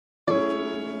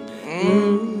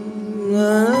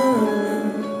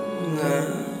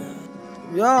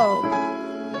Yo.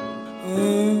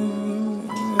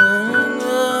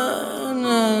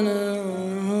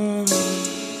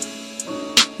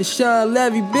 It's Young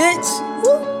Levee, bitch.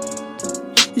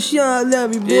 It's Young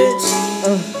Levee, bitch.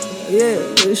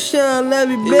 Yeah, it's Young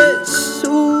Levee, bitch.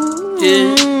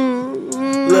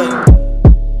 Look,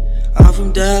 I'm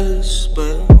from Dallas,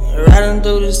 but riding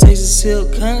through this Texas Hill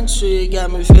country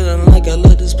got me feeling like I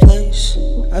love this place.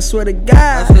 I swear to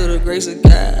God, I feel the grace of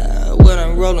God when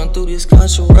I'm rolling through these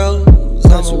country roads.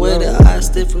 On the way to I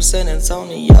stick from San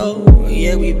Antonio.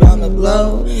 Yeah, we bound to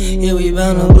blow. Yeah, we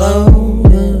bound to blow.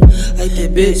 Yeah. Like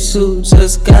that bitch who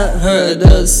just got her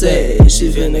done said she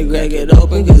finna crack it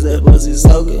open cause that pussy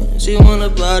soaking. She wanna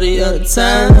party all the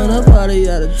time. She wanna party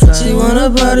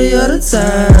all the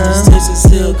time. This Texas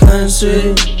Hill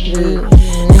country.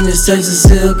 Yeah. In this Texas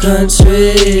Hill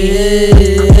country.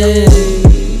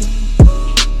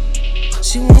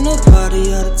 She wanna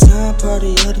party all the time, party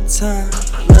all the time.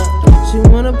 she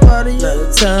wanna party all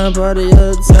the time, party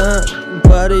all the time,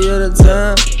 party all the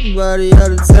time, party all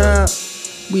the time.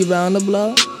 We bound to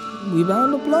blow, we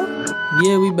bound to blow.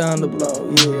 Yeah, we bound to blow.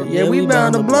 Yeah, we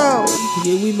bound to blow.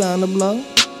 Yeah, we bound to blow.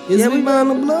 Yeah, we bound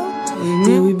to blow.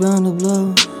 Yeah, we bound to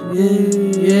blow.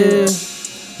 Yeah.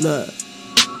 Look,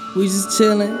 we just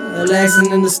chillin',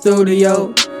 relaxing in the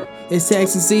studio. It's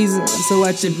taxing season, so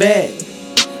watch your back.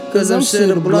 Cause I'm sure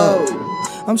to blow.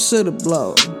 I'm sure to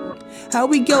blow. How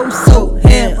we go so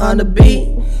ham on the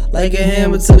beat, like a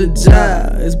hammer to the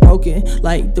job. It's broken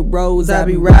like the roads I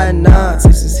be riding on.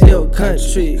 Texas Hill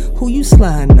country, who you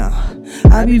sliding on?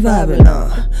 I be vibing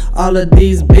on. All of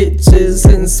these bitches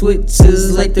hitting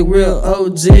switches like the real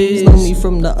OGs. Know me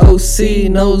from the OC,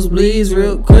 nosebleeds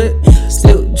real quick.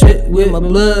 Still drip with my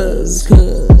bloods,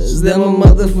 cause them a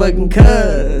motherfucking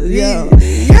cuz. Yo,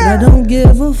 I don't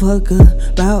give a fuck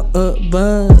about a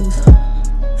buzz.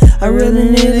 I really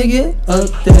need to get up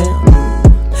there.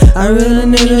 I really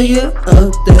need to get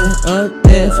up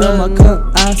there. Fill my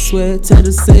cup, I swear, to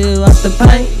the seal off the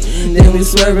paint. Then we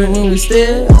swerving when we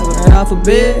still off a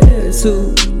bed.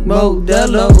 2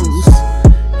 Modelos.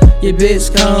 Your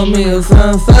bitch call me a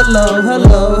fine fellow.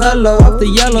 Hello, off the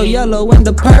yellow and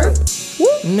the perk.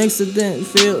 Next to didn't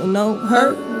feel no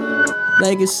hurt.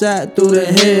 Like a shot through the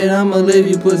head, I'ma leave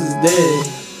you pussies dead.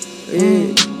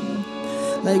 Yeah.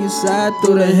 Like a shot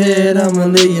through the head, I'ma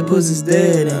leave your pussies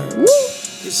dead.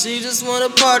 Cause she just wanna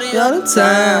party all the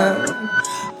time.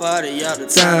 Party all the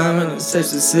time in the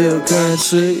Texas Hill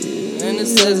country. In the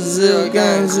Texas Hill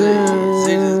country.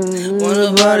 She just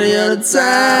wanna party all the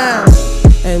time.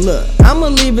 Hey look, I'ma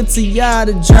leave it to y'all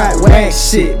to drop whack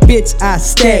shit. Bitch, I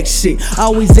stack shit,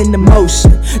 always in the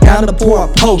motion. Down to pour a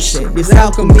potion. It's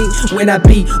alchemy when I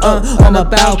be on my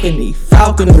balcony.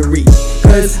 Falconry,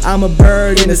 cause I'm a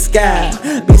bird in the sky.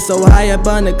 Be so high up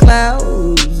on the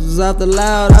clouds. Off the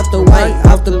loud, off the white,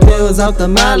 off the pills, off the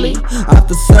molly, off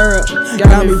the syrup.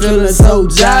 Got me feeling so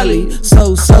jolly,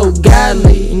 so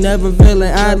godly. Never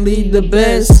feeling oddly the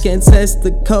best. Can't test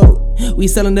the code. We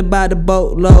selling it by the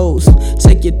boatloads.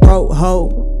 Check your throat,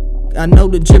 ho. I know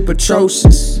the drip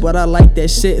atrocious, but I like that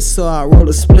shit, so I roll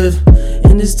a spliff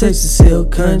in this Texas Hill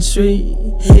country.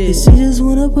 Yeah, she just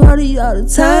wanna party all the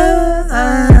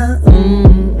time.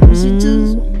 She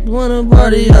just wanna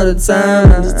party all the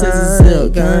time. This Texas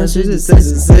Hill country, this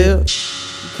Texas Hill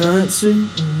country,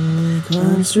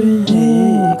 country,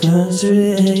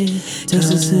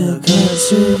 Texas Hill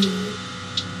country.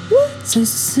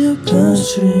 Texas Hill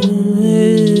country,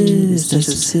 it's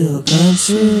Texas Hill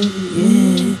country,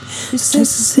 yeah. It's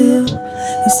Texas Hill,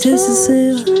 it's Texas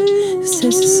Hill, it's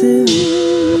Texas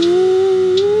Hill.